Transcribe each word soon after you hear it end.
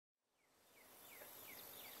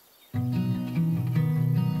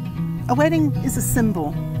A wedding is a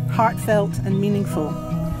symbol, heartfelt and meaningful,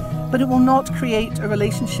 but it will not create a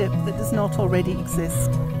relationship that does not already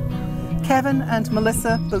exist. Kevin and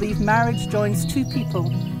Melissa believe marriage joins two people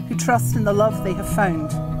who trust in the love they have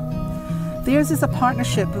found. Theirs is a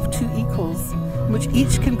partnership of two equals, in which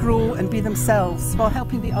each can grow and be themselves while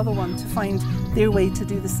helping the other one to find their way to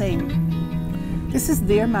do the same. This is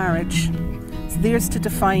their marriage. It's theirs to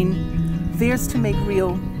define, theirs to make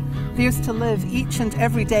real, theirs to live each and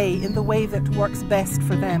every day in the way that works best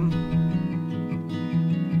for them.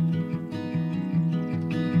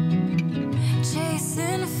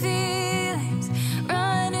 Chasing feelings,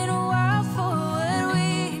 running wild for what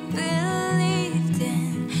we believed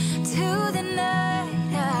in. To the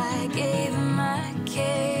night I gave my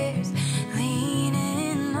cares,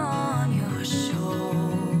 leaning on your shoulder.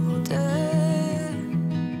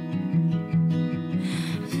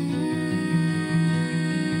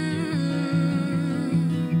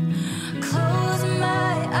 Close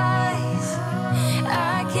my eyes,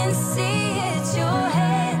 I can see it, your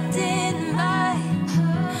hand in mine.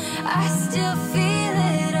 I still feel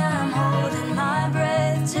it, I'm holding my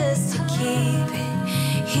breath just to keep it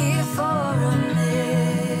here for a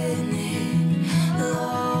minute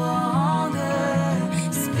longer.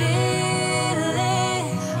 Spilling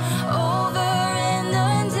over and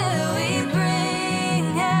until we bring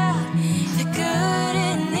out the good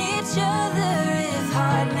in each other. If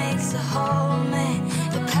heart makes a whole man,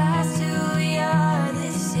 the past who we are,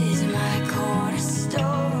 this is my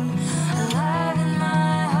cornerstone, alive in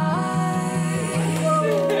my heart.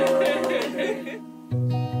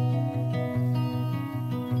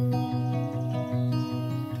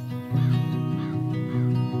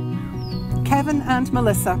 Kevin and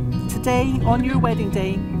Melissa, today on your wedding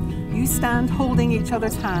day, you stand holding each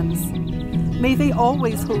other's hands. May they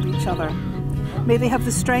always hold each other. May they have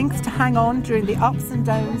the strength to hang on during the ups and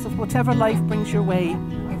downs of whatever life brings your way.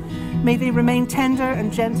 May they remain tender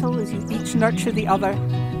and gentle as you each nurture the other.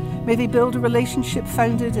 May they build a relationship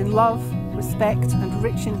founded in love, respect, and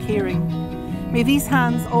rich in caring. May these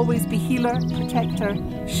hands always be healer, protector,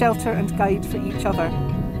 shelter, and guide for each other.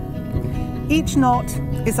 Each knot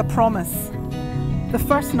is a promise. The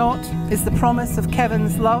first knot is the promise of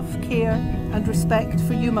Kevin's love, care, and respect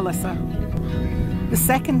for you, Melissa. The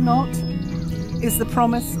second knot is the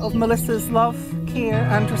promise of Melissa's love, care,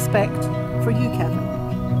 and respect for you, Kevin.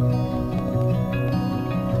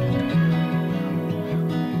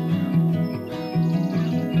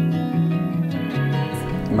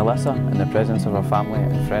 Melissa, in the presence of our family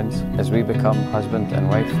and friends, as we become husband and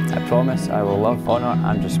wife, I promise I will love, honour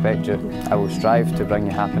and respect you. I will strive to bring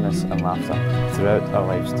you happiness and laughter throughout our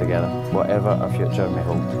lives together, whatever our future may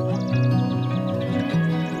hold.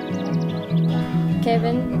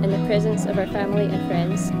 Kevin, in the presence of our family and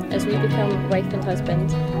friends, as we become wife and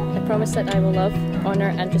husband, I promise that I will love, honour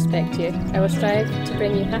and respect you. I will strive to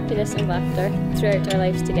bring you happiness and laughter throughout our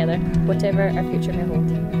lives together, whatever our future may hold.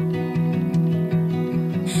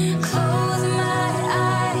 Close my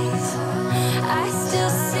eyes, I still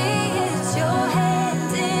see it, your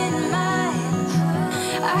hand in mine.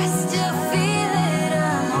 I still feel it,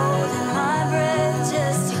 I'm holding my breath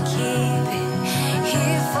just to keep it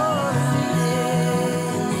here for a minute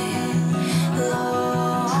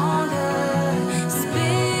longer.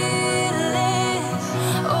 Spilling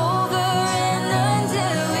over and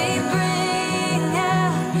until we bring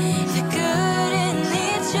out the good in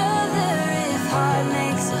each other. If heart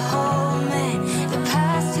makes a whole man, the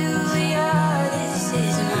past who we are, this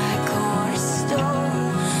is my cornerstone,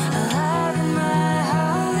 alive in my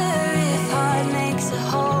heart. If heart makes a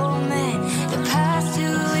whole man, the past who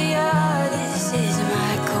we are, this is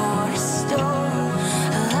my cornerstone,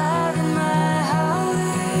 alive in my heart.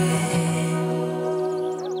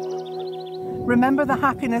 Remember the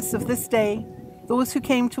happiness of this day, those who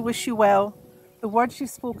came to wish you well, the words you've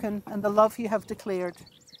spoken, and the love you have declared.